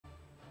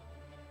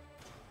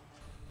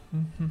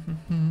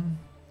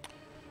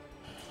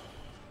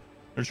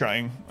They're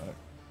trying.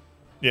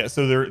 Yeah,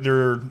 so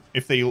they're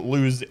if they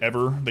lose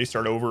ever, they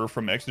start over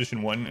from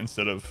Expedition 1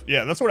 instead of...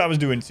 Yeah, that's what I was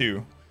doing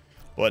too.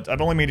 But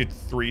I've only made it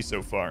 3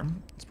 so far.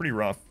 It's pretty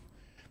rough.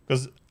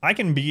 Because I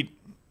can beat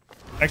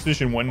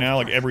Expedition 1 now,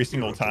 like every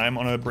single time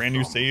on a brand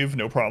new save,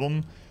 no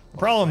problem.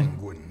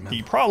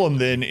 The problem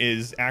then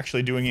is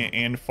actually doing it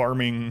and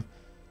farming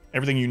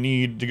everything you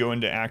need to go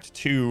into Act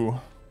 2,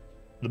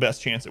 the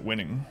best chance at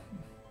winning.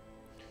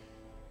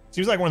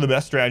 Seems like one of the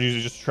best strategies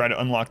is just to try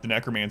to unlock the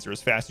Necromancer as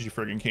fast as you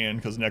friggin' can,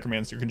 because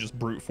Necromancer can just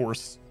brute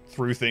force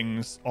through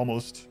things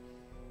almost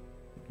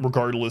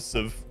regardless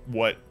of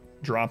what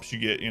drops you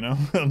get, you know?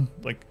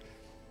 Like,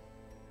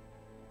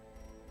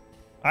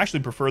 I actually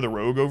prefer the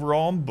Rogue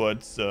overall, but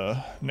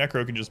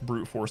Necro can just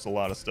brute force a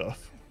lot of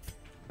stuff.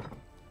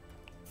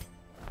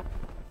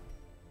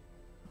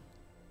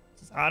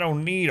 I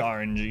don't need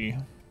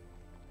RNG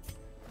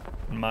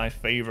in my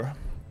favor.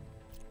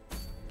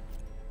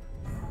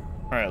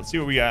 All right, let's see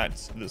what we got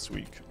this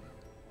week.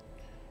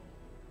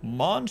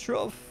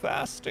 Mantra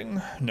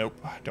fasting. Nope,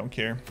 don't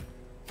care.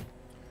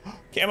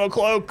 Camo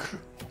cloak.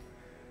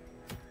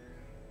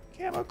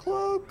 Camo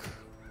cloak.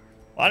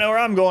 I know where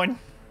I'm going.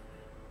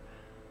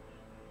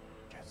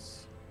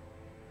 Yes.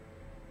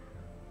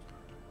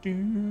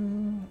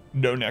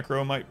 No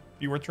necro might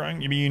be worth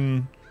trying. You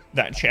mean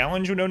that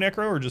challenge with no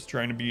necro, or just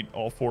trying to beat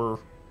all 4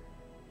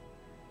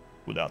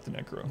 without the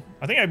necro?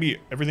 I think I beat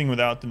everything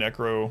without the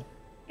necro.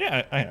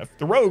 Yeah, I have.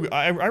 The Rogue,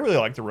 I really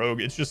like the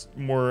Rogue. It's just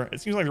more,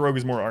 it seems like the Rogue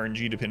is more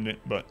RNG dependent,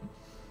 but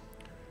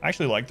I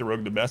actually like the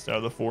Rogue the best out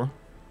of the 4.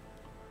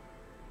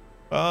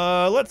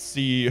 Let's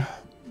see.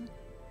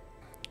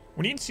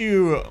 We need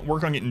to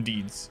work on getting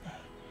deeds.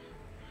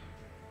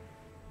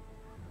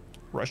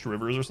 Rush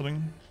rivers or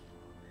something.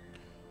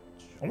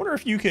 I wonder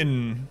if you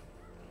can,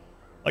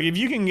 like, if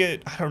you can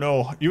get, I don't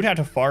know, you would have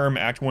to farm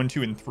Act 1,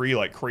 2, and 3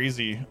 like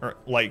crazy. Or,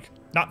 like,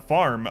 not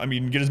farm, I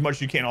mean, get as much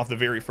as you can off the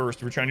very first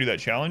if we're trying to do that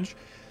challenge.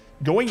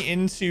 Going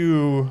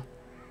into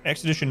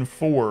Expedition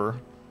 4,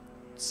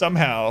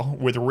 somehow,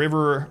 with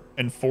River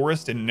and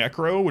Forest and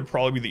Necro would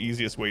probably be the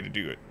easiest way to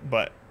do it.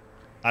 But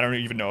I don't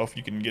even know if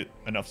you can get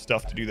enough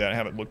stuff to do that. I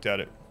haven't looked at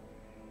it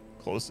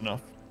close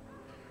enough.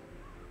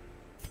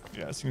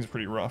 Yeah, it seems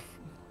pretty rough.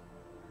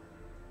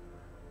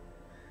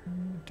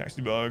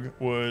 Taxi bug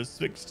was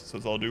fixed, so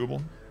it's all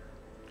doable.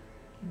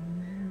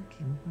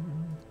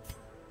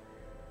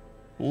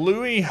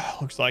 Louis,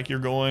 looks like you're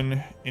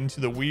going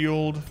into the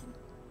Weald.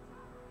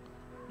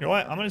 You know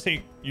what? I'm going to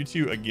take you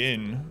two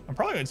again. I'm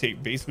probably going to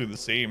take basically the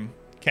same.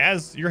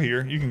 Kaz, you're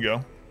here. You can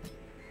go.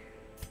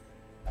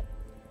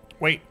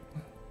 Wait.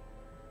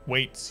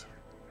 Wait.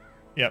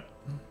 Yep.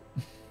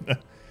 I'm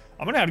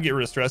going to have to get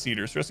rid of Stress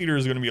Eater. Stress Eater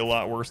is going to be a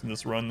lot worse in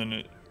this run than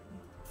it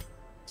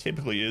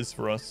typically is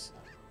for us.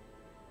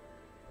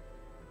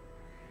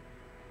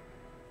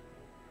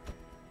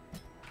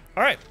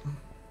 All right.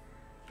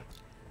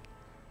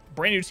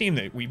 Brand new team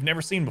that we've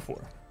never seen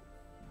before.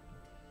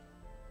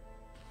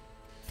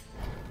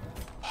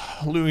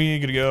 Louis,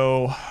 gonna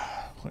go.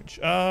 Which,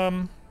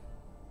 yeah,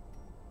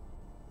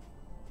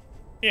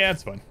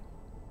 it's fine.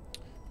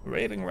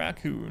 Raving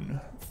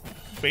Raccoon.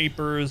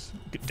 Vapors.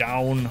 Get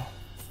down.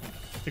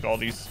 Take all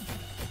these.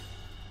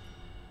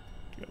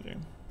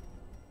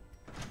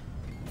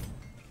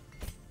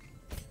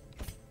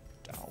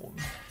 Down.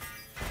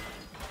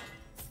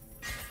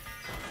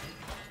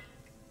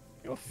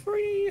 You're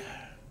free.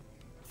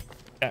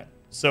 Yeah.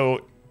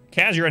 So,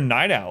 Kaz, you're a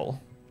night owl.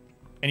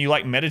 And you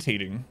like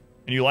meditating.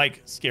 And you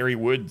like scary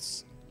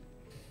woods.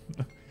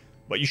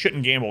 But you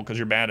shouldn't gamble because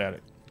you're bad at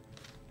it.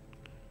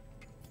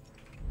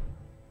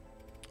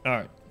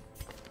 Alright.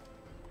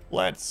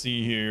 Let's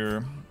see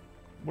here.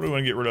 What do we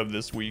want to get rid of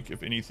this week,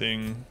 if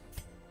anything?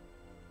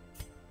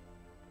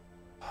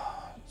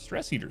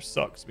 Stress Eater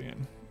sucks,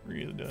 man. It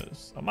really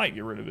does. I might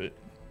get rid of it.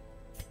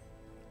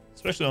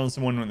 Especially on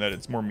someone that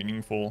it's more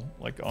meaningful.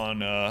 Like on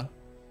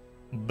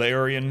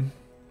Barian.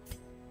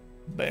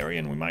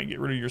 Barian, we might get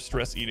rid of your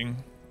stress eating.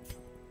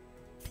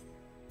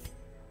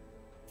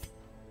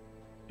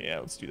 Yeah,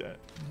 let's do that.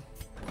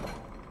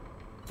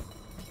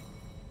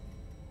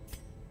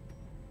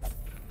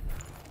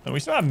 And we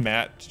still have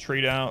Matt to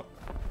trade out.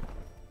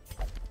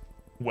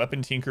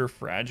 Weapon Tinker,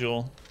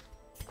 Fragile.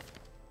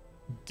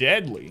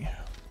 Deadly.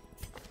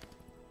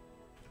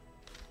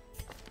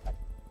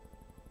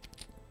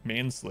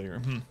 Manslayer.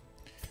 I'll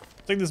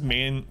take this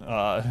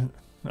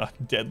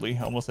deadly.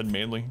 I almost said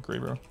manly.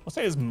 Grave Robber. I'll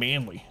say it's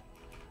manly.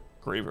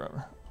 Grave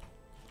Robber.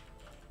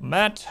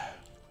 Matt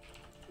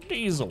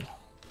Diesel.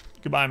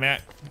 Goodbye,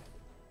 Matt.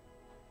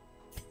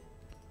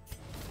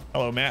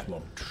 Hello, Matt.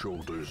 Slumped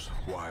shoulders,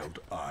 wild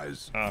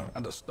eyes,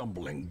 and a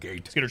stumbling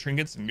gait. Let's get our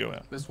trinkets and go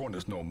out. This one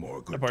is no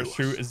more good. That part's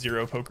true. Is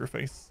 0 poker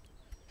face.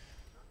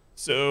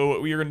 So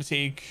we are going to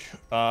take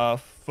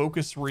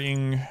Focus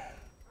Ring,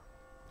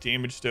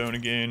 Damage Stone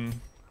again,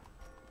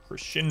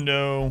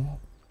 Crescendo,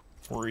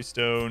 Worry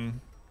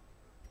Stone,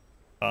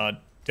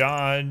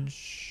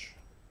 Dodge.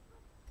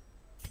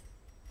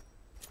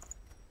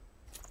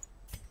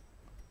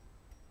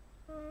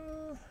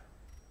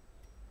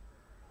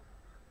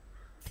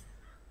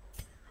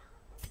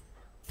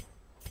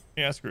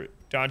 Yeah, screw it.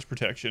 Dodge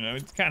protection. I mean,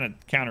 it's kind of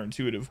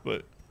counterintuitive,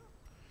 but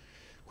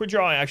quick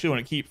draw I actually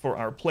want to keep for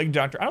our Plague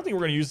Doctor. I don't think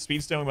we're going to use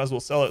Speedstone. We might as well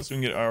sell it so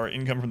we can get our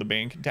income from the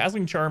bank.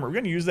 Dazzling Charm. Are we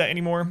going to use that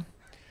anymore?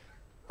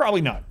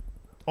 Probably not.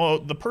 Well,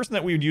 the person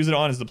that we would use it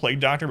on is the Plague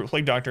Doctor, but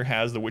Plague Doctor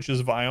has the Witch's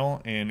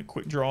Vial and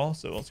Quick Draw,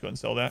 so let's go ahead and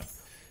sell that.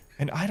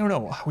 And I don't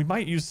know. We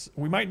might do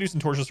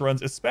some Torturous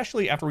runs,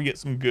 especially after we get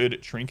some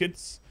good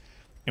trinkets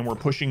and we're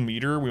pushing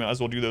meter. We might as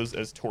well do those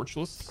as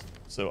torchless.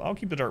 So I'll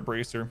keep the Dart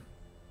Bracer.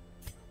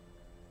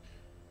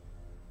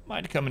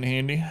 Might come in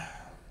handy.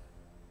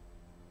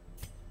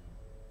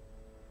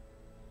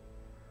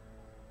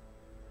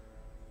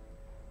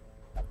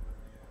 I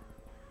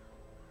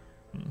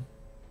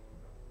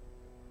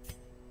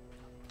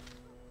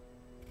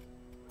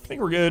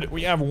think we're good.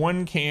 We have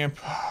one camp.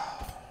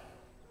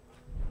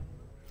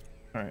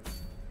 All right,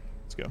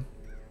 let's go.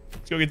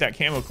 Let's go get that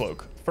camo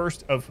cloak.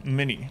 First of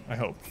many, I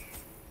hope.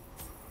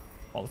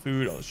 All the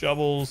food, all the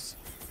shovels.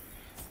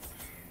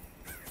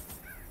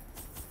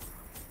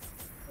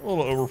 A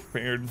little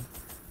over-prepared.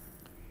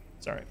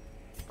 It's all right.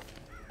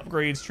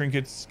 Upgrades,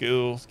 trinkets,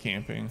 skills,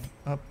 camping.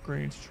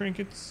 Upgrades,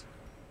 trinkets,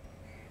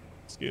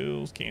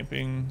 skills,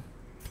 camping.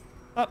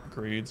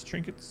 Upgrades,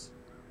 trinkets,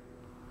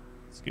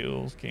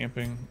 skills,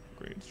 camping,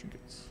 upgrades,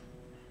 trinkets.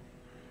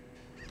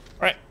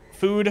 All right,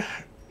 food,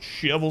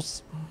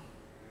 shovels,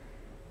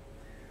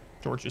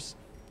 torches,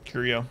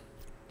 curio.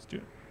 Let's do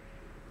it.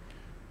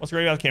 What's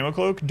great about the camo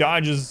cloak?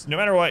 Dodge is, no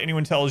matter what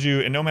anyone tells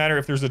you, and no matter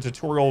if there's a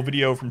tutorial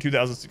video from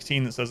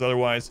 2016 that says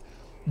otherwise,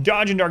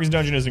 dodge in Darkest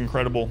Dungeon is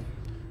incredible.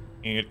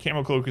 And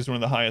camo cloak is one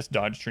of the highest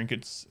dodge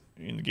trinkets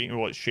in the game.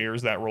 Well, it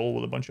shares that role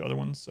with a bunch of other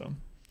ones. So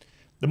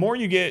the more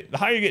you get, the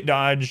higher you get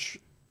dodge,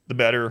 the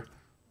better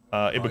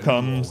it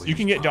becomes. You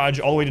can get dodge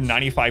all the way to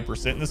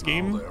 95% in this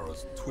game.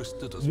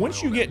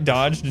 Once you get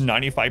dodge to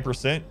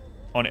 95%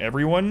 on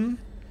everyone,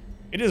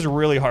 it is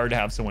really hard to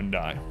have someone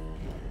die.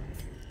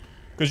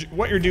 Because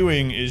what you're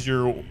doing is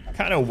you're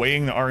kind of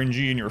weighing the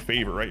RNG in your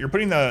favor, right? You're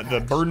putting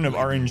the burden of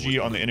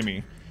RNG on the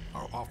enemy.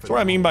 So what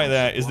I mean by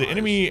that is the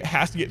enemy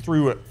has to get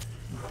through it.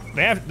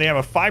 They have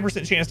a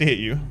 5% chance to hit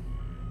you.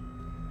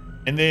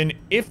 And then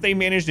if they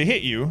manage to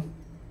hit you,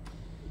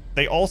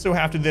 they also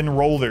have to then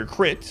roll their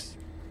crit.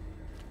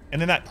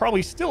 And then that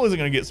probably still isn't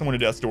going to get someone to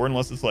death's door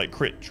unless it's like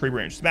crit tree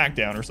branch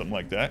smackdown or something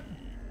like that.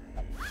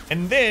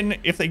 And then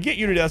if they get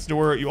you to death's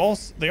door,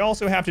 they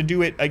also have to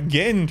do it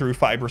again through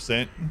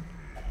 5%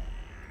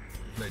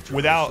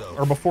 without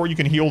or before you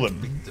can heal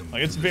them.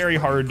 Like, it's very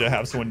hard to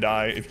have someone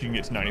die if you can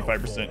get to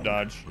 95%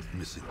 dodge.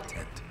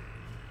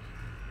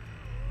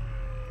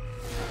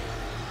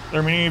 There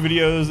are many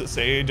videos that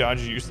say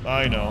dodge is useless.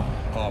 I know.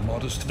 Our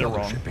modest They're wrong.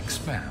 fellowship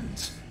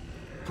expands.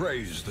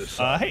 Praise this.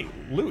 Hey,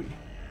 Louis.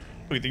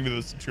 Thank you for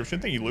the subscription.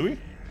 Thank you, Louis.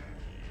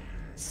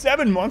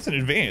 7 months in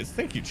advance.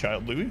 Thank you,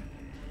 child Louis.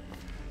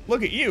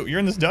 Look at you. You're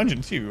in this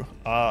dungeon, too.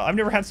 I've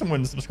never had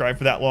someone subscribe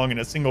for that long in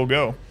a single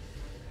go.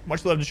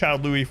 Much love to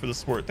child Louis for the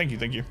support. Thank you,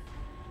 thank you.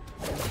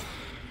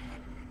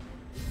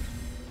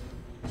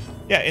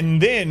 Yeah,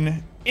 and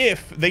then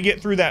if they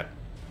get through that,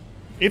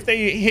 if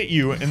they hit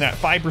you in that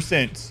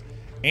 5%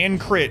 and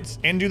crit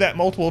and do that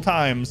multiple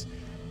times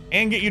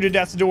and get you to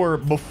death's door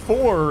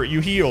before you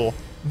heal,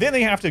 then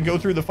they have to go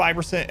through the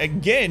 5%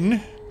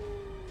 again,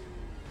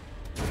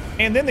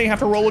 and then they have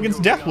to roll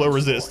against death blow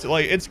resist.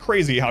 Like, it's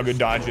crazy how good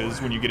dodge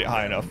is when you get it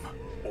high enough.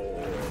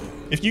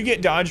 If you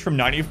get dodge from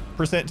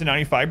 90% to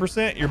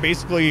 95%, you're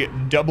basically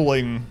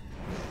doubling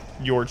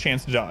your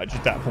chance to dodge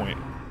at that point.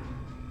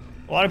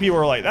 A lot of people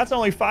are like, that's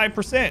only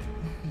 5%.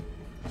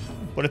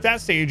 But at that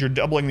stage, you're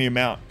doubling the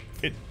amount.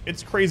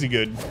 It's crazy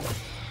good.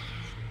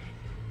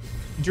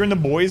 During the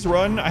boys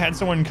run, I had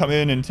someone come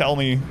in and tell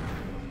me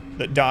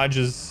that dodge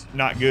is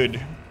not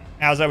good,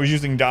 as I was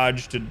using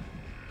dodge to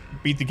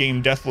beat the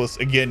game deathless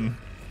again.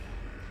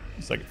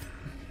 It's like,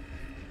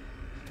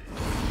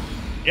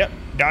 yep,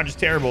 dodge is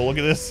terrible. Look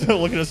at this.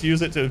 Look at us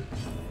use it to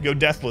go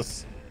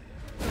deathless.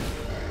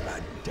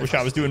 Wish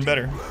I was doing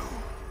better.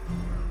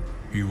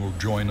 You will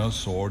join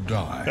us or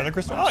die. Feather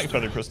crystal? I like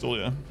feather crystal,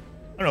 yeah.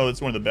 I don't know if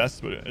it's one of the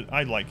best, but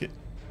I like it.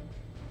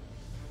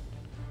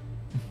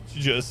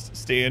 Just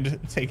stand,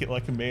 take it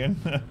like a man.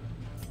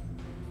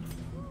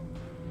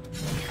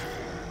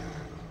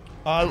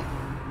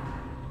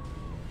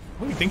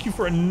 Wait, thank you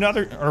for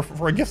another, or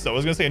for a gift sub. I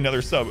was gonna say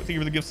another sub. Thank you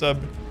for the gift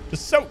sub to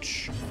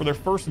Soch for their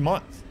first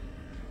month.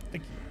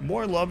 Thank you.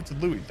 More love to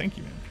Louis. Thank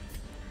you, man.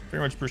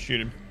 Very much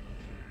appreciated.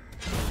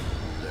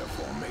 Their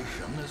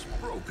formation is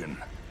broken.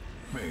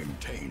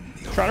 Maintain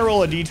the Try to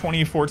roll a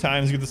d20 4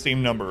 times to get the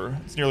same number.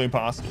 It's nearly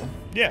impossible.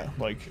 Yeah,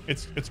 like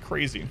it's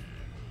crazy.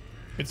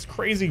 It's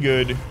crazy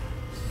good.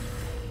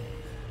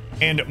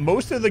 And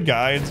most of the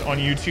guides on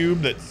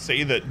YouTube that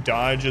say that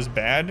dodge is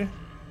bad,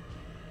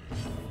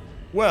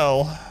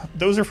 well,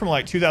 those are from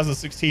like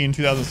 2016,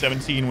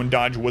 2017 when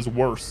dodge was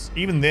worse.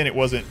 Even then it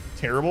wasn't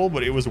terrible,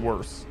 but it was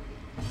worse.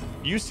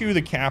 Used to,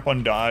 the cap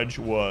on dodge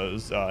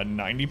was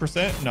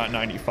 90%, not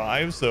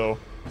 95. So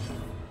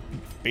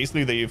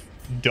basically they've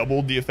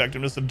doubled the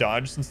effectiveness of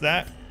dodge since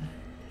that.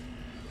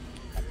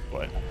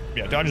 But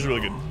yeah, dodge is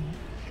really good.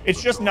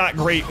 It's just not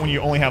great when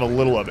you only have a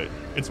little of it.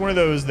 It's one of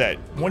those that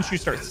once you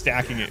start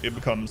stacking it, it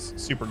becomes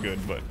super good.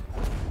 But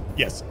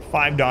yes,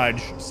 5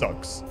 dodge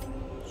sucks.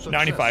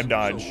 95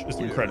 dodge is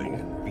incredible.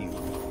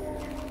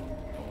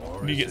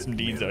 Need to get some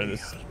deeds out of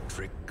this.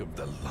 Trick of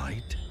the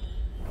light.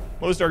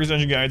 Most Darkest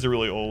Dungeon guides are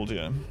really old,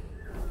 yeah.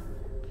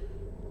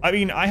 I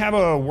mean, I have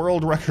a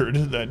world record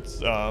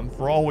that's,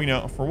 for all we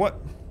know, for what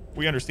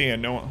we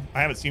understand, no,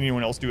 I haven't seen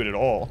anyone else do it at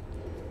all.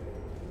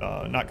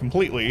 Not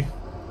completely.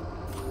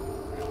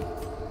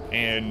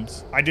 And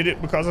I did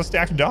it because of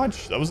stacked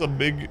dodge. That was a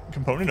big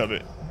component of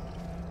it.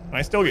 And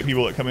I still get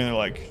people that come in and are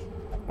like,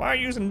 why are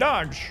you using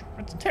dodge?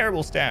 That's a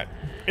terrible stat.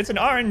 It's an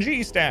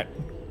RNG stat.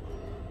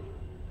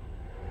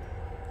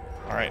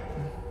 All right.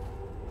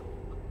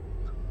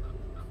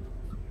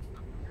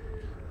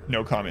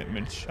 No comment,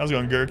 Mitch. How's it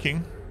going, Gur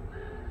King?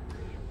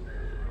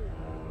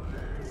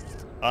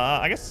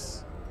 I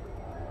guess.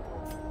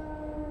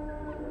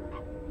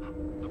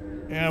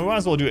 Yeah, we might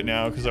as well do it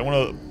now because I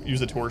want to use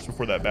the torch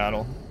before that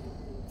battle.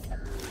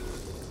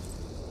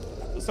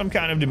 Some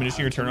kind of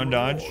diminishing return on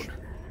dodge.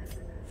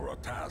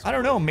 I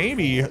don't know,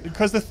 maybe.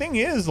 Because the thing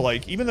is,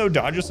 like, even though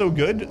dodge is so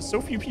good,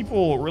 so few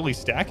people really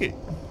stack it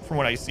from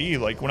what I see.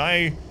 Like, when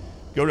I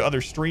go to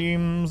other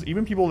streams,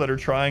 even people that are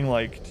trying,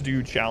 like, to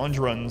do challenge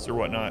runs or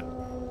whatnot,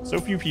 so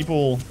few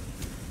people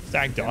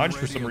stack dodge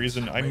for some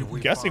reason. I'm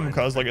guessing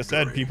because, like I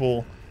said,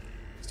 people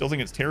still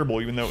think it's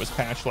terrible, even though it was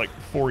patched, like,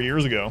 4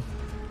 years ago.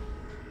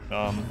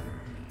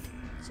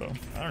 So,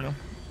 I don't know.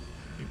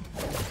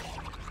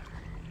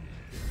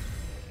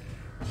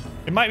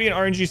 It might be an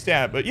RNG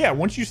stat, but yeah,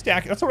 once you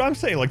stack, that's what I'm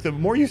saying. Like, the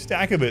more you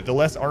stack of it, the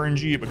less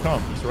RNG it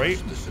becomes,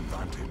 right?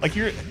 Like,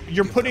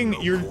 you're putting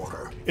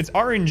it's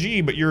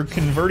RNG, but you're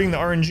converting the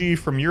RNG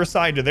from your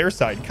side to their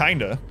side,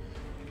 kinda.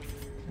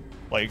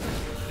 Like,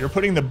 you're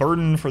putting the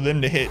burden for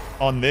them to hit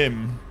on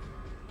them.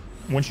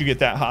 Once you get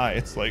that high,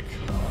 it's like,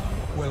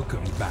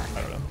 welcome back.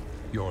 I don't know.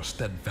 Your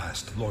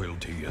steadfast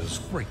loyalty is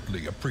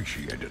greatly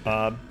appreciated.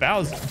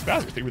 Bowser,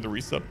 thank you for the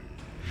resub.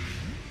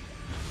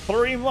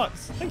 3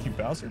 months. Thank you,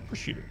 Bowser.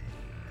 Appreciate it.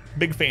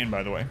 Big fan,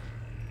 by the way.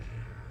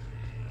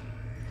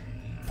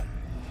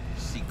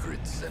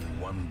 Secrets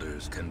and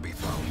wonders can be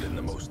found in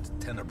the most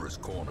tenebrous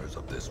corners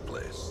of this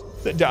place.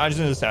 That dodge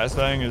isn't as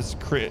satisfying as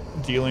crit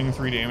dealing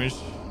 3 damage.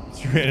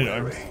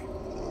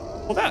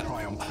 Well,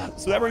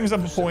 that brings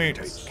up a point,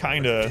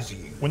 kinda.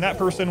 When that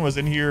person was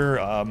in here,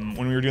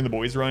 when we were doing the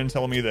boys run,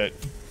 telling me that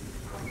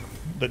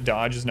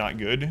dodge is not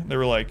good, they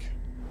were like,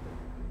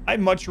 I'd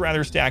much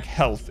rather stack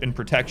health and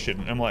protection.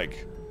 And I'm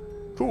like,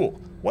 cool.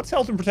 What's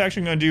health and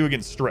protection gonna do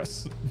against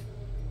stress?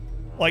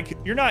 Like,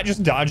 you're not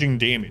just dodging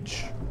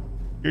damage.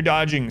 You're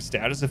dodging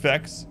status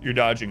effects. You're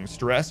dodging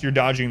stress. You're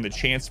dodging the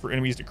chance for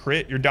enemies to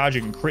crit. You're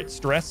dodging crit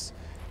stress.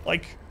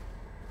 Like,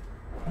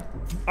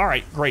 all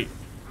right, great.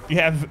 You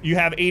have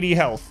 80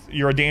 health.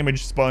 You're a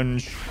damage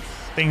sponge.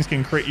 Things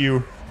can crit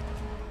you.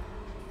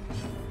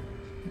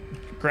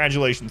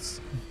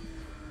 Congratulations.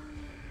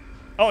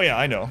 Oh yeah,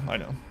 I know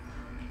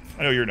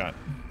you're not.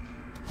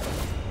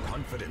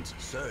 Confidence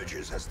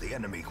surges as the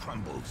enemy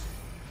crumbles.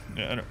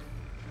 Yeah, I know.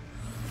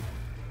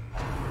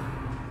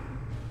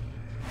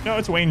 No,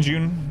 it's Wayne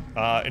June.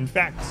 In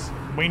fact,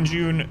 Wayne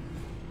June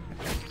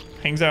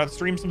hangs out at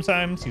stream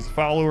sometimes. He's a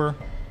follower.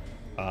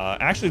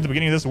 Actually, at the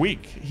beginning of this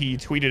week, he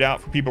tweeted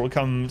out for people to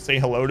come say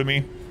hello to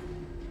me.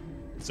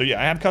 So yeah,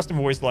 I have custom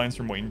voice lines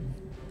from Wayne.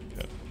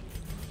 Yeah.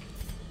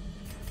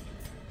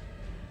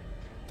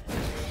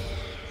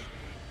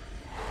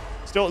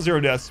 Still at 0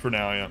 deaths for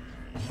now, yeah.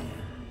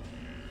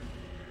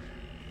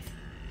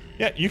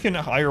 Yeah, you can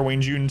hire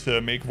Wayne June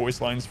to make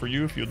voice lines for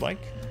you if you'd like.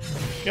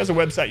 He has a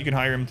website you can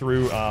hire him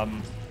through.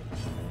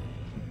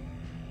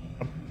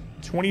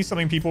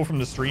 20-something people from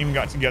the stream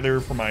got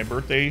together for my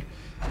birthday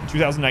in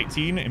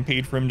 2019 and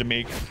paid for him to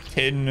make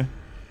 10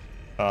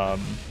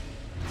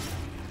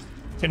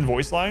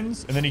 voice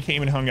lines. And then he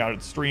came and hung out at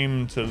the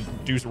stream to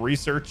do some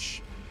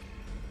research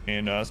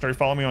and started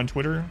following me on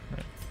Twitter.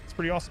 It's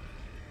pretty awesome.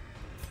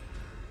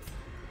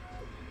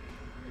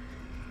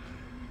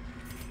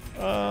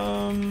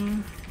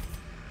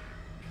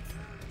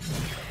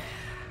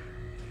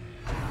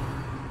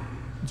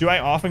 Do I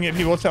often get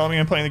people telling me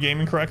I'm playing the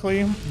game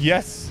incorrectly?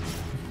 Yes.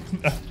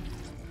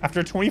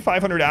 After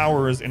 2,500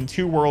 hours and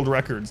 2 world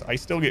records, I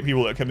still get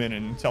people that come in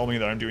and tell me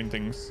that I'm doing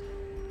things.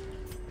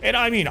 And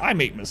I mean, I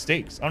make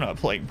mistakes. I'm not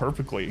playing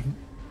perfectly.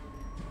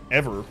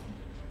 Ever.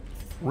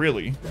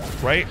 Really.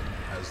 Right?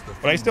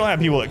 But I still have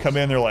people that come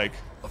in, they're like,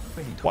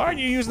 why are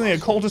you using the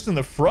occultist in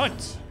the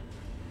front?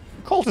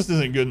 Occultist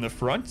isn't good in the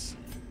front.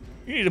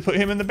 You need to put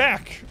him in the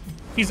back.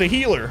 He's a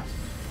healer.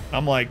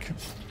 I'm like...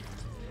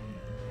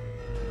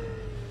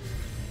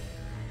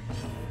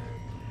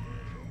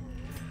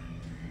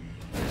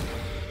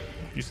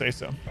 You say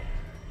so.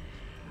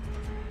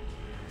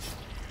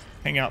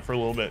 Hang out for a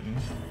little bit and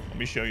let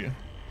me show you.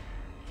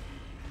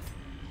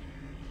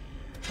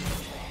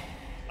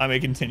 I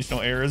make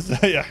intentional errors.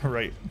 Yeah,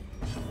 right.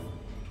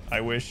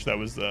 I wish that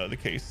was the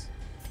case.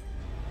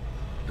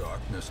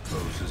 Darkness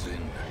closes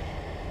in,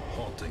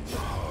 haunting the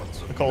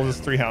hearts of I call this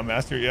 3 Hound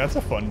Master. Yeah, it's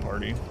a fun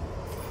party.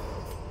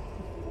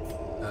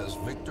 As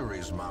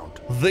victories mount,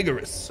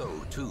 Vigorous. so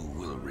too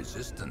will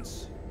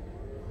resistance.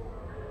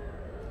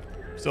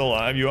 Still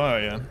alive? You are,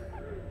 yeah.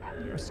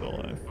 You're still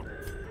alive.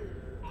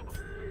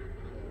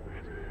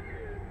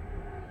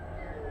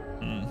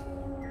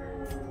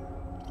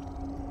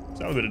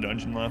 So a bit of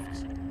dungeon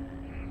left.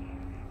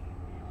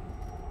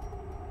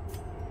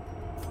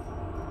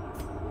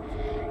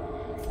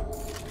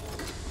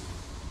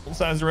 Full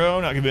size row,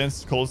 not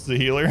convinced. Cultist is a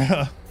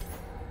healer.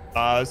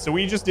 So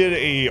we just did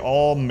a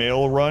all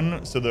male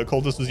run. So the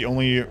cultist was the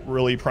only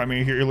really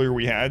primary healer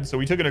we had. So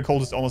we took in a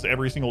cultist almost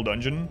every single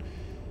dungeon.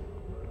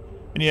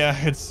 And yeah,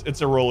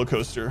 it's a roller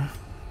coaster.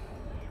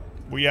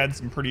 We had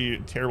some pretty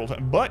terrible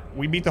time, but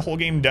we beat the whole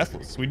game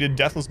deathless. We did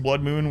deathless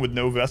Blood Moon with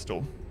no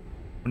Vestal,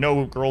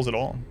 no girls at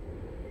all.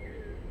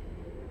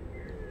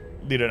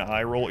 Did an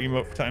eye roll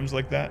emote for times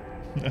like that.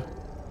 It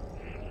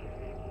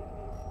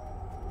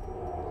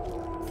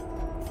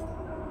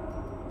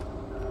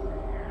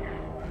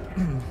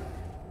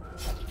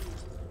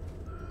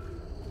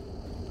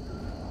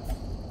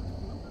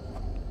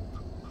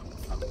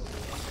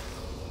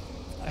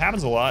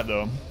happens a lot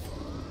though,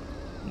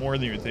 more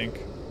than you would think.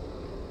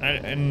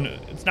 And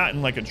it's not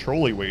in like a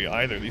trolley way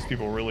either. These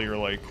people really are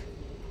like,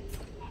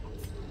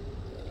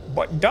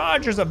 but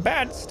dodge is a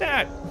bad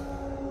stat.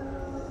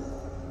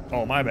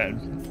 Oh, my bad.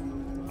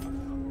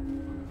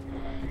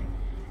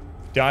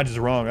 Dodge is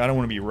wrong. I don't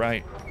want to be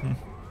right.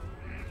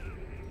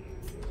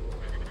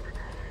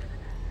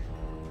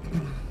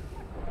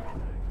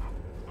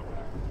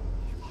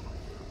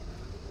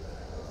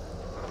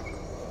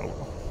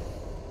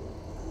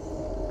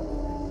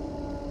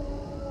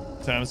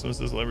 Time someone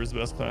says Leper's the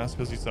best class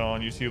because he saw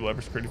on YouTube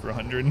Leper's created for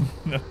 100.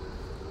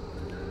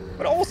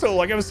 But also,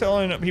 like I was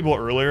telling people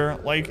earlier,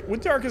 like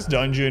with Darkest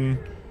Dungeon,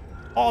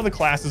 all the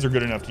classes are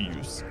good enough to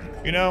use.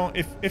 You know,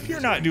 if you're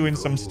not doing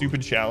some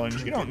stupid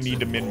challenge, you don't need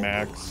to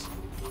min-max.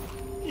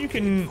 You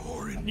can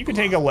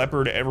take a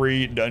leopard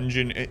every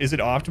dungeon. Is it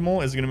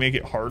optimal? Is it gonna make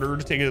it harder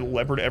to take a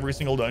leopard every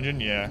single dungeon?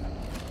 Yeah.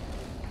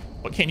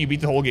 But can you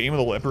beat the whole game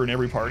with a leopard in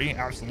every party?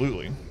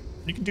 Absolutely.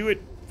 You can do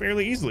it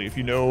fairly easily if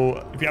you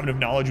have enough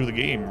knowledge of the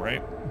game,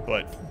 right?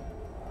 But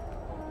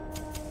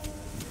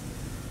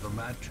the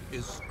match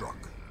is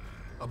struck.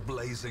 A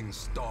blazing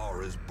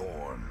star is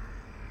born.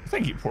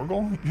 Thank you,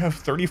 Porgal. You have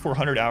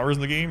 3,400 hours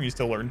in the game. You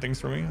still learn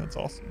things from me. That's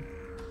awesome.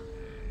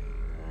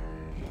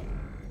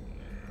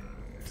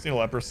 Seen a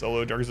leper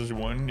solo Darkest Dungeon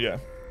 1. Yeah.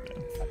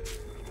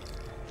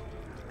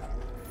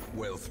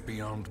 Wealth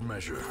beyond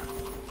measure.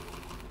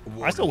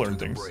 I still learn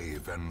things.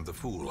 Brave and the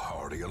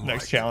foolhardy alike.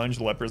 Next challenge,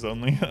 lepers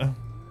only.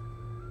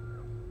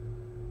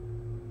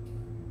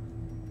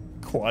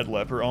 Quad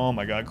leper. Oh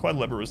my god, quad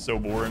leper was so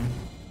boring.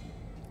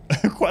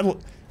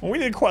 When we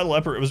did quad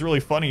leper, it was really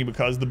funny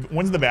because the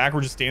ones in the back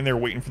were just standing there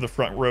waiting for the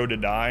front row to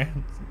die.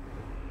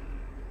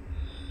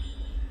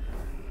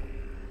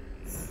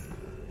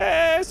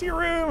 Hey, I see your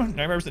room.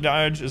 9%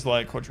 dodge is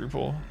like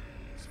quadruple.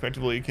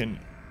 Effectively can,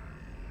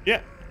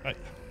 yeah,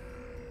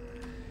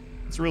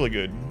 it's really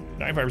good.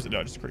 95%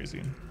 dodge is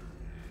crazy.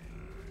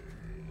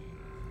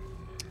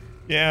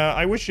 Yeah,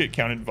 I wish it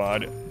counted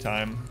VOD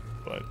time,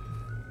 but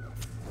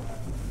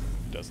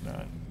it does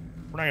not.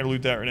 We're not gonna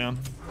loot that right now.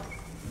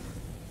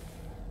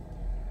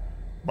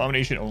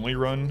 Abomination only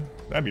run?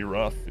 That'd be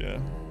rough, yeah.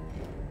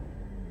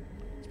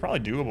 It's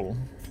probably doable.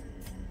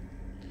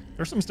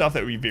 There's some stuff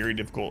that would be very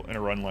difficult in a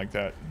run like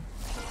that,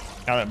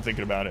 now that I'm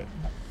thinking about it.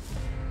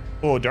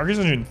 Oh, Darkest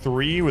Dungeon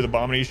 3 with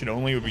Abomination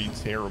only would be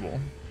terrible.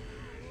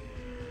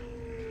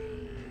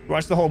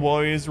 Watch the whole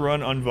boys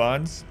run on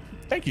VODs.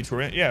 Thank you,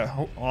 Torrent.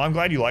 Yeah, well, I'm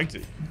glad you liked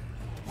it.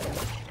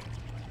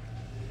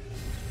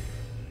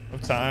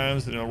 Enough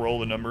times and it'll roll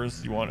the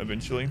numbers you want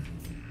eventually.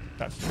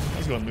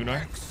 How's it going, Lunar?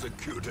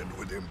 Executed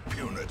with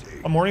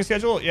impunity. A morning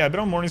schedule? Yeah, I've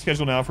been on morning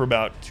schedule now for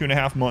about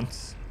 2.5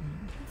 months.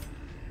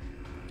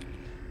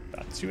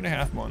 About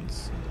 2.5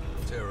 months.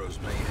 Terrors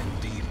may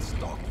indeed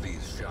stalk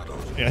these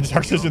shadows. Yeah,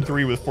 Darkest Dungeon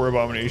 3 with 4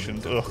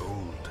 abominations. Ugh.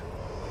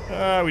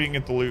 Ah, we didn't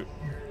get the loot.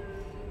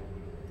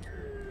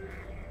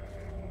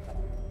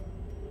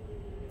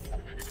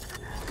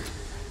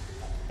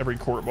 Every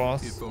court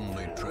boss. If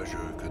only treasure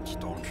could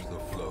staunch the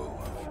flow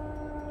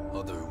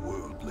of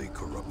otherworldly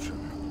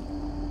corruption.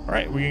 All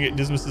right, we can get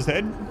Dismas's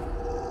head.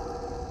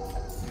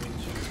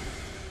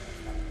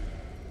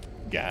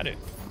 Got it.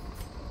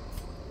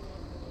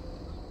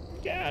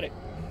 Got it.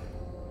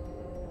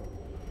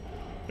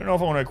 Don't know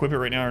if I want to equip it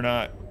right now or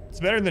not.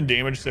 It's better than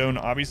Damage Zone,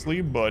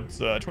 obviously, but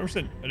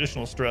 20%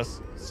 additional stress.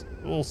 It's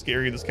a little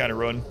scary, this kind of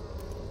run.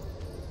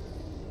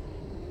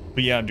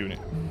 But yeah, I'm doing it.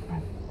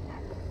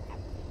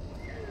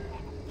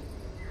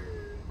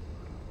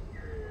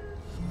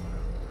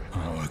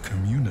 Our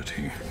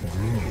community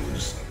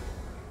grows.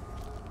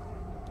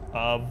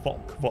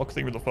 Volk,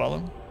 thank you for the follow.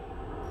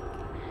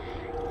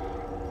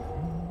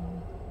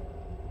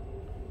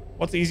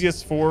 What's the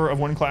easiest 4 of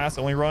one class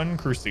only run?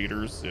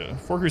 Crusaders. Yeah,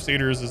 4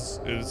 Crusaders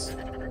is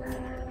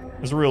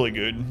really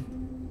good.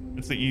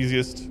 It's the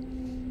easiest.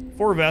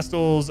 4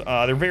 Vestals,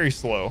 they're very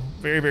slow,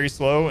 very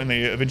slow, and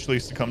they eventually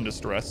succumb to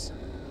stress.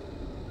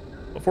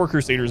 But 4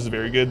 Crusaders is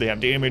very good. They have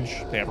damage,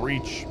 they have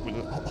reach. With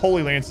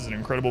Holy Lance is an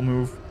incredible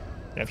move.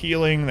 They have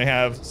healing, they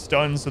have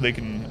stun so they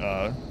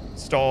can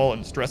stall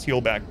and stress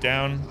heal back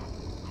down.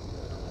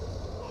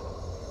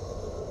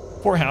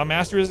 4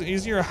 Houndmaster is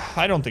easier?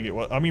 I don't think it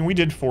was. I mean, we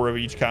did 4 of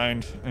each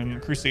kind,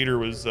 and Crusader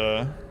was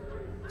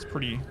it's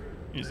pretty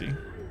easy.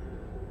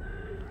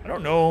 I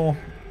don't know.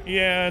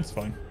 Yeah, it's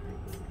fine.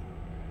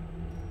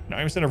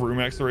 9% of room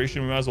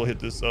exploration, we might as well hit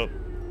this up.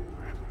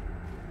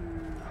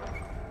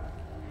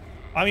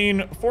 I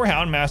mean, 4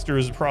 Houndmaster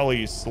is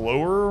probably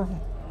slower.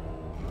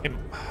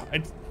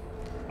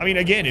 I mean,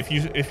 again,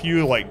 if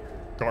you like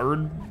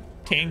guard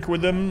tank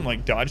with them,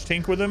 like dodge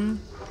tank with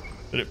them,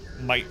 that it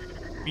might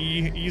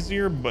be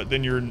easier, but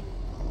then you're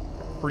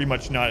pretty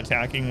much not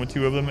attacking with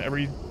 2 of them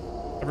every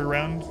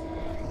round.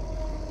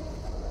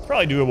 It's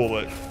probably doable,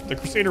 but the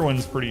Crusader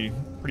one's pretty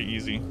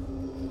easy.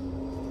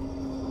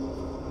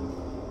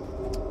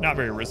 Not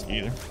very risky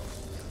either.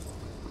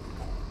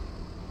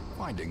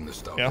 Finding the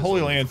stuff yeah, is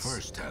Holy only the Lance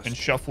first test. and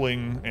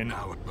shuffling and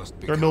Now it must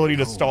their ability to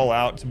become stall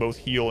out to both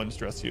heal and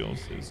stress heals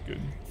is good.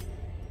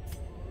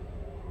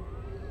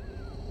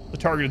 The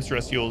targeted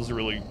stress heal is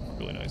really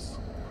nice.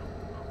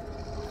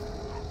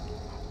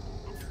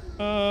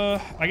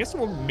 I guess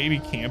we'll maybe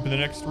camp in the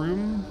next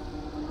room.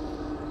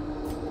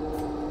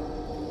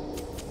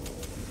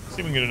 See if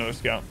we can get another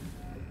scout.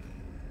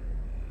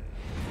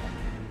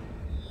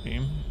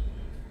 Team.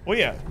 Well,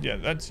 yeah,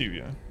 that too,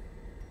 yeah.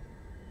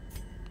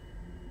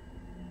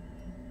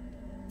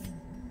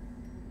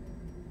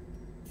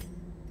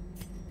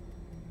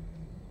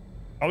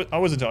 I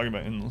wasn't talking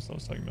about endless, I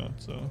was talking about,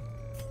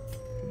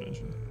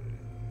 convention.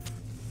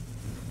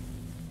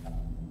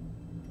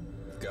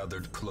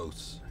 Gathered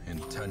close in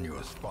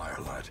tenuous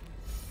firelight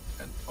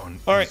and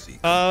uneasy.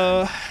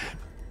 All right,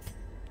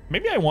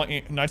 maybe I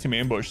want nighttime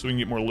ambush so we can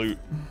get more loot.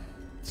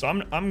 So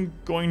I'm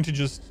going to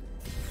just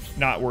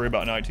not worry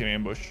about nighttime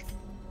ambush.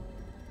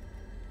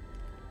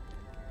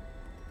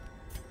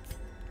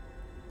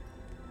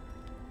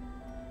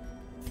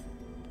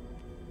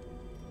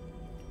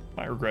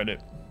 I regret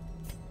it.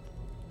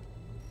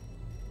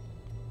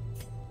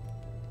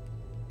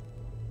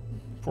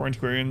 Four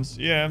Antiquarians,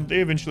 yeah, they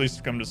eventually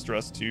succumb to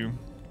stress too.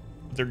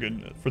 They're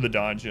good for the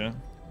dodge, yeah.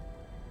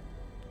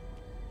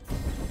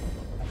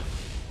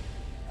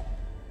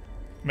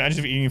 Imagine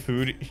if eating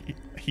food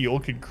heal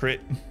could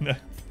crit.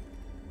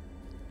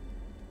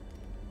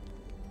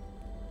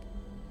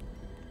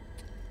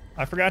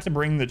 I forgot to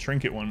bring the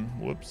trinket one.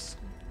 Whoops.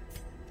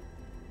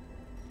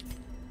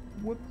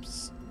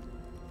 Whoops.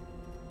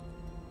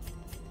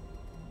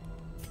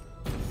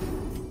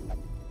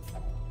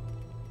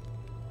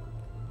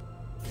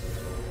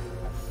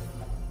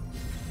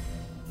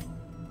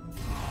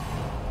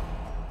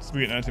 We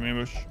get nighttime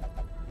ambush.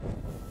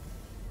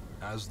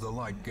 As the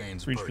light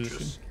gains Reach purchase,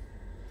 position.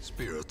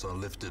 spirits are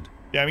lifted.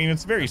 Yeah, I mean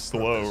it's very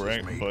slow,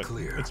 right? made But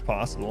clear. it's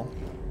possible.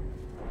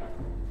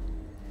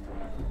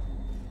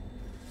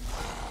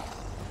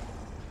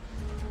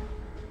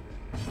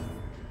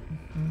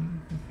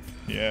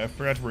 Yeah, I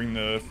forgot to bring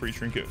the free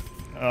trinket.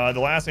 The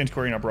last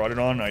antiquarian I brought it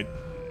on,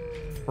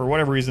 for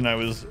whatever reason I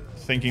was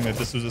thinking that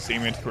this was the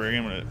same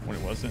antiquarian when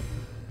it wasn't.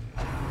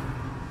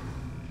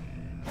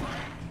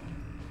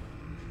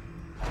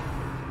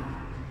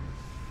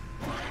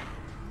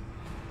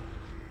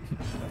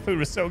 Food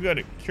was so good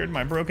it cured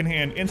my broken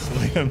hand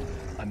instantly.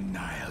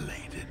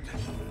 Annihilated.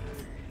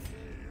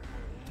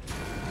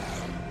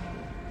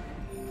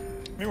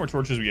 How many more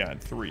torches we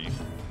got? 3.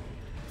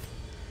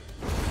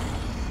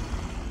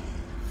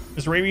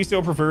 Is rabies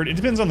still preferred? It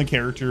depends on the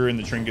character and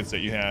the trinkets that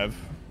you have.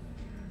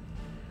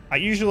 I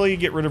usually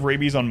get rid of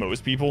rabies on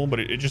most people, but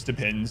it just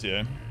depends,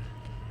 yeah.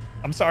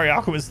 I'm sorry,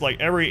 Alchemist,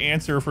 like every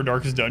answer for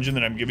Darkest Dungeon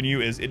that I'm giving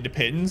you is it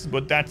depends,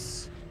 but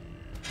that's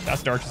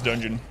Darkest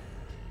Dungeon.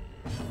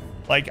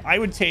 Like, I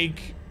would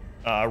take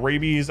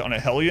rabies on a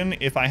Hellion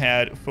if I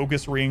had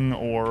Focus Ring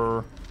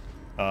or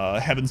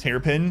Heaven's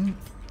Hairpin,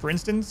 for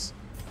instance.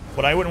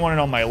 But I wouldn't want it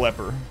on my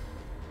leper.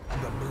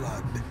 The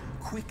blood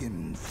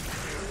quickens.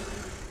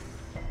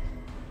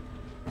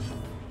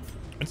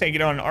 I'd take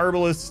it on an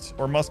Arbalist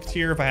or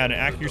Musketeer if I had an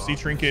accuracy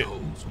trinket.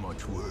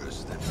 Much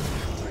worse than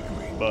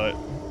trickery But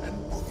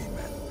and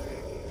boogeymen.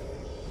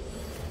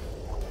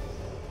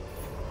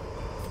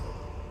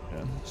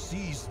 yeah,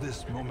 Seize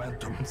this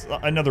momentum. it's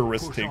another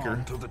risk Push taker,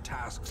 on to the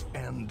task's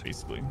end.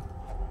 basically.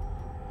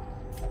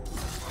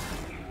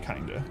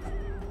 Kinda.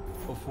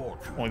 A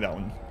fortune Only that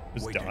one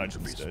is waiting dodge to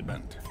be instead.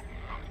 spent.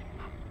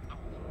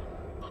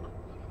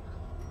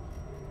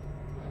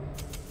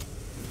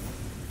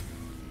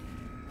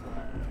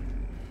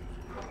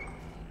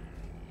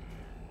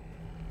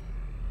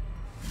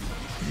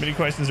 Many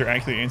questions are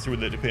actually answered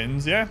with it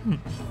depends. Yeah,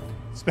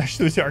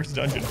 especially the Darkest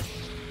Dungeon.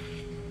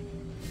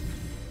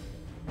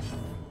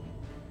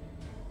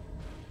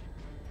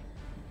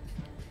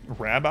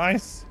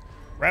 Rabbis?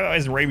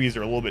 Rabbis and rabies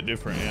are a little bit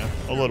different, yeah.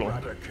 A little.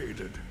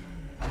 Eradicated.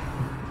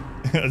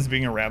 As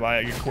being a rabbi,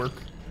 I get quirk.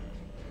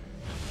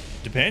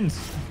 Depends.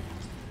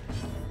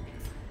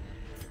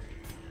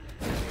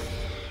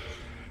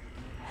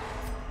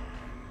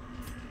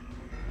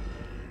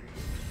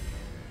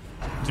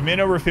 Do men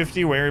over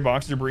 50 wear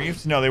boxer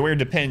briefs? No, they wear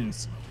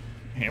Depends.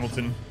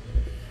 Hamilton.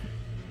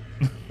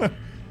 Let's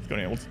go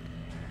to Hamilton.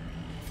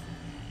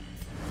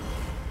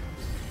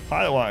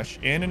 Pilot wash.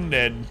 In and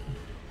dead.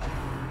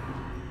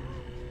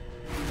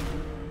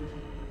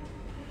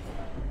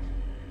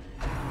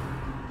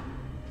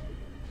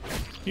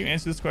 Can you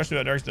answer this question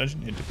about Darkest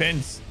Dungeon? It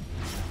depends.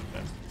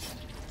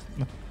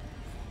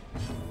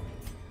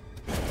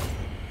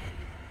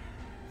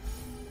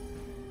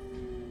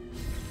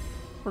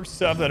 For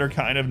stuff that are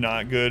kind of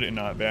not good and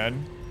not bad.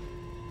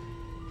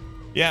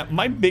 Yeah,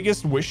 my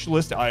biggest wish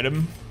list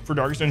item for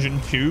Darkest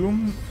Dungeon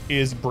 2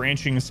 is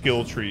branching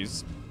skill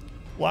trees.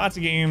 Lots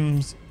of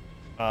games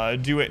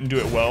do it and do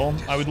it well.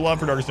 I would love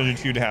for Darkest Dungeon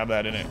 2 to have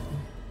that in it.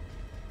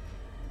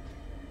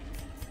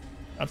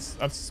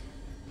 That's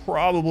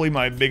probably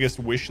my biggest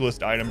wish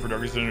list item for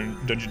Darkest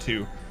Dungeon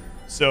 2.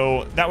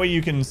 So that way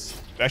you can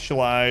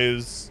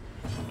specialize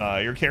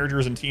your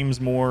characters and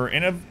teams more.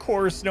 And of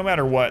course, no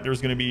matter what,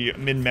 there's going to be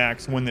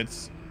min-max one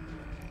that's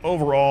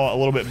overall a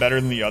little bit better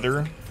than the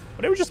other.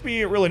 But it would just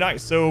be really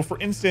nice. So for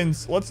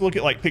instance, let's look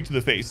at like pick to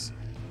the face.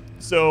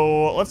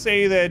 So let's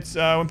say that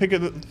when pick to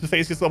the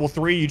face gets level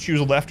 3, you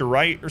choose left or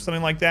right or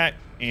something like that.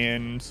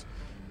 And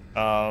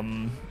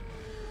one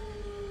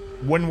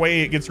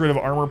way it gets rid of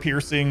armor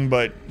piercing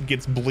but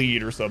gets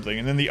bleed or something,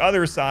 and then the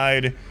other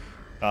side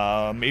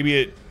maybe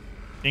it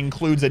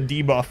includes a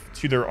debuff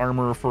to their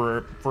armor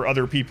for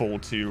other people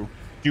to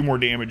do more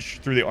damage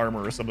through the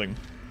armor or something.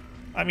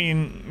 I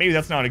mean, maybe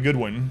that's not a good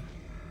one,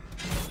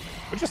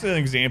 but just an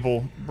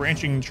example.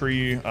 Branching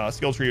tree,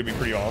 skill tree would be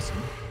pretty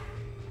awesome.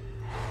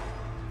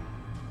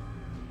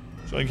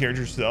 Showing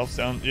character yourself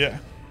sound, yeah,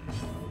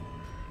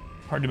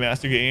 hard to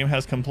master game,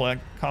 has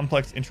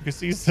complex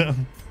intricacies.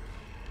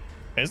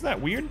 Isn't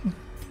that weird?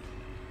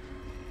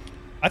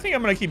 I think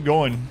I'm gonna keep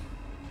going.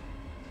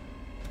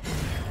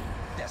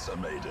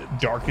 Decimated.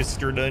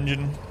 Darkester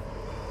dungeon.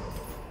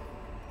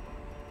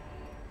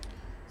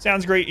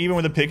 Sounds great, even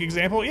with a pick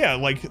example. Yeah,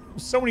 like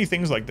so many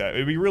things like that.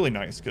 It'd be really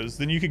nice because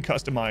then you could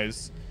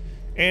customize.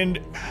 And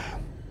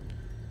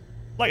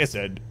like I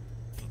said,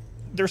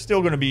 there's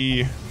still gonna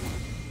be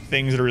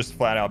things that are just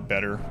flat out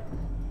better.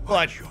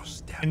 But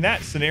in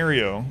that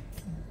scenario,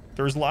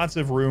 there's lots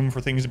of room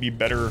for things to be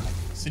better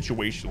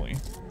situationally.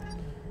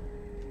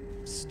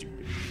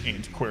 Stupid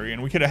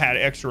antiquarian. We could have had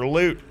extra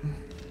loot.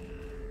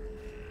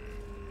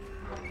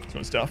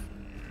 Some stuff.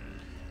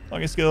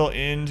 Longest skill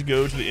in to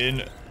go to the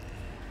end.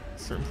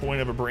 Certain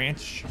point of a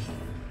branch.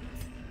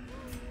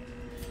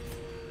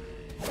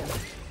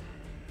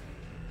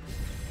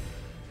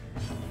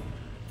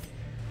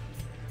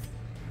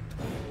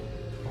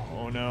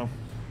 Oh no.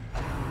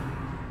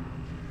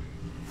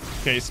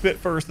 Okay, spit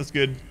first. That's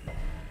good.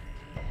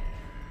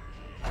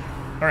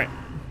 All right,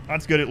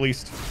 that's good at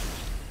least.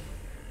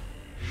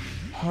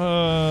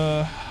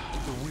 The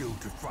will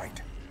to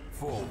fight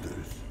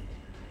falters.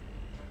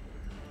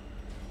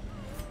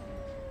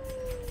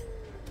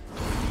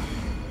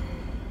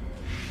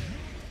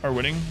 Are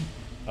winning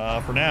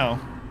for now.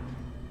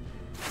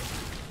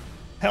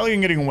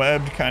 Hellion getting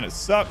webbed kind of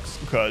sucks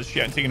because she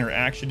hadn't taken her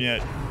action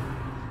yet.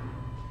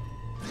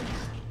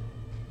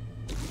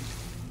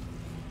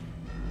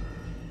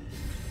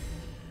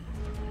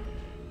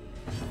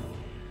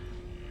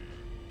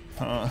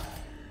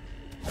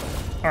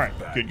 All right,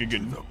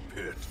 good.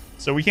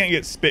 So we can't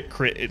get spit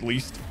crit at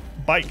least.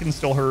 Bite can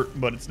still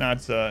hurt, but it's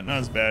not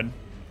as bad.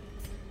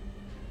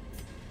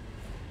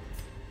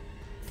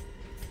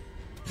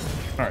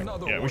 All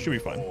right, yeah, we should be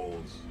fine.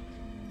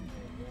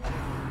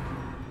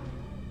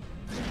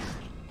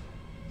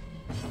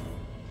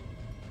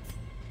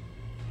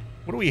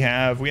 What do we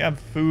have? We have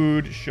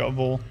food,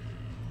 shovel,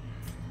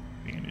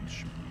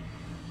 bandage.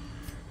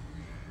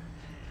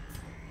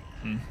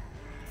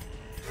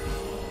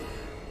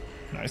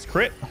 Nice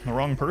crit. The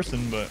wrong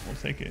person, but we'll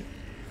take it.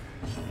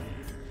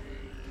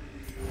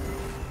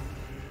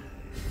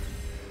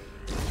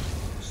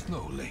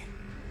 Slowly,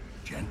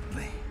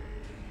 gently.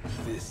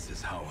 This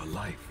is how a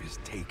life is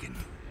taken.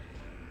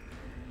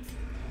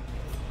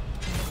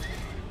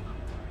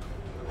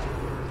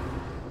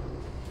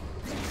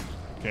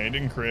 Okay,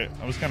 didn't crit.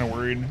 I was kind of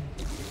worried.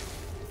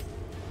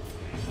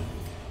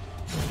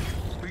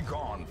 Be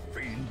gone,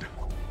 fiend.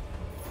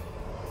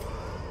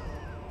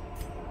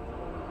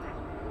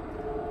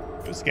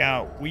 Go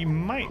scout. We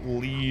might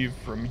leave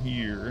from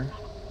here.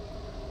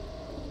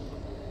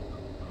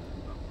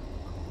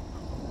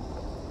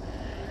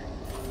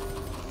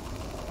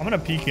 I'm gonna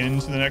peek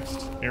into the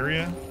next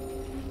area.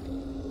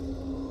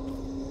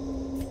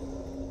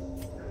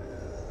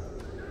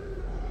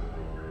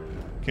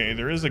 Okay,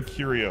 there is a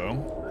curio.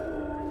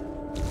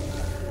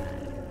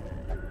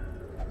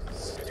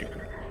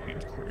 Stupid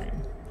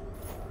antiquarian.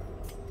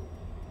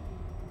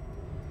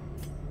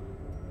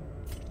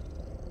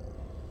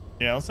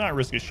 Yeah, let's not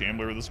risk a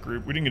shambler with this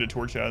group. We didn't get a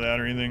torch out of that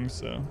or anything,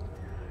 so.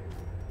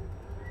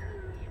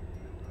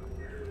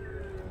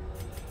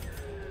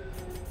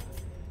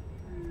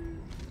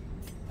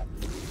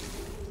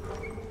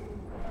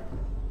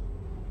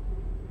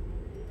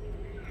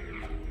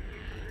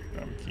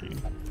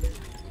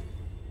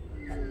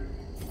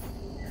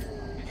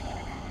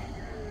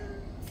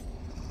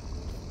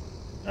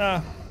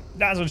 Not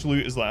as much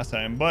loot as last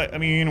time, but I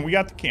mean, we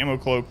got the camo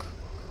cloak,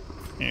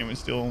 and we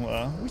still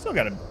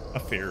got a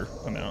fair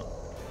amount.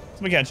 So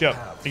let me catch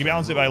up. You can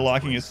balance it by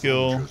locking a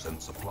skill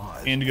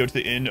and to go to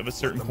the end of a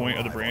certain point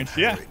of the branch.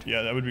 Yeah,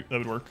 that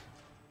would work.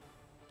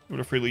 It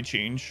would freely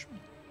change.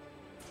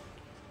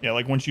 Yeah,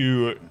 like once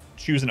you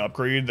choose an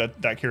upgrade,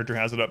 that character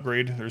has an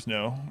upgrade. There's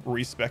no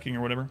respecking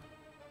or whatever.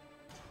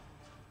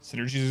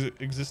 Synergies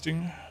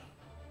existing.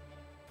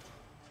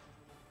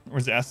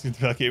 Was asking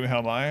about game, how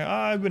am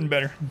I? I've been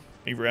better.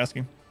 Thank you for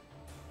asking.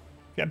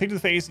 If you got picked to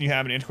the face and you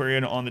have an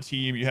antiquarian on the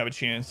team, you have a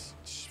chance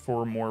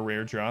for more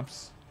rare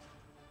drops.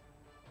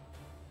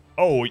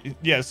 Oh,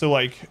 yeah, so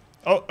like,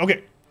 oh,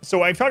 okay.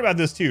 So I've talked about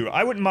this too.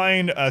 I wouldn't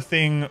mind a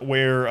thing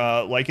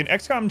where, like in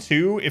XCOM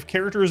 2, if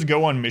characters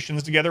go on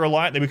missions together a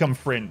lot, they become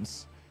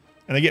friends.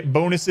 And they get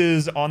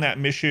bonuses on that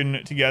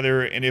mission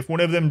together. And if one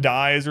of them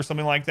dies or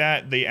something like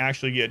that, they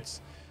actually get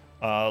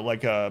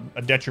like a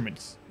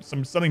detriment.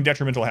 Something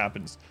detrimental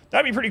happens.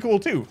 That'd be pretty cool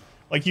too.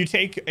 Like you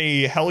take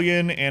a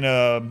Hellion and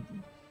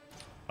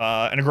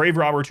a grave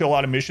robber to a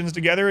lot of missions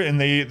together, and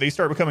they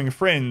start becoming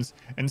friends.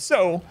 And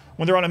so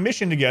when they're on a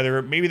mission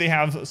together, maybe they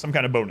have some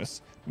kind of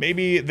bonus.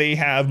 Maybe they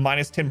have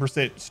minus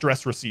 10%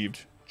 stress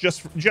received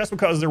just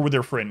because they're with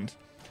their friend.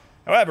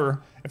 However,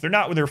 if they're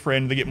not with their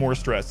friend, they get more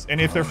stress. And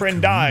if their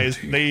friend dies,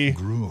 they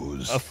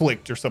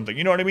afflict or something.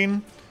 You know what I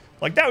mean?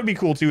 Like that would be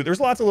cool too. There's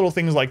lots of little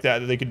things like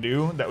that they could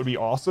do that would be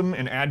awesome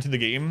and add to the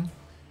game.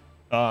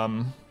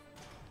 I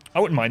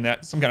wouldn't mind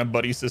that. Some kind of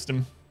buddy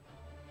system.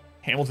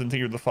 Hamilton, thank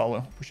you for the follow.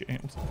 Appreciate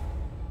Hamilton.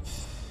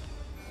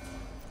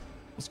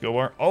 Let's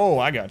go. Oh,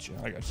 I got you.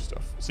 I got you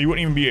stuff. So you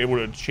wouldn't even be able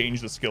to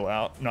change the skill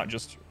out. Not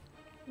just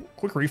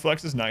quick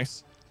reflex is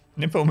nice.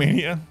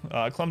 Nymphomania.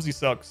 Clumsy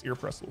sucks.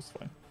 Irrepressible is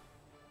fine.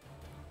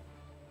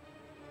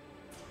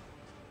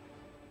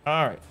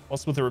 All right.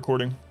 Let's split the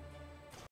recording.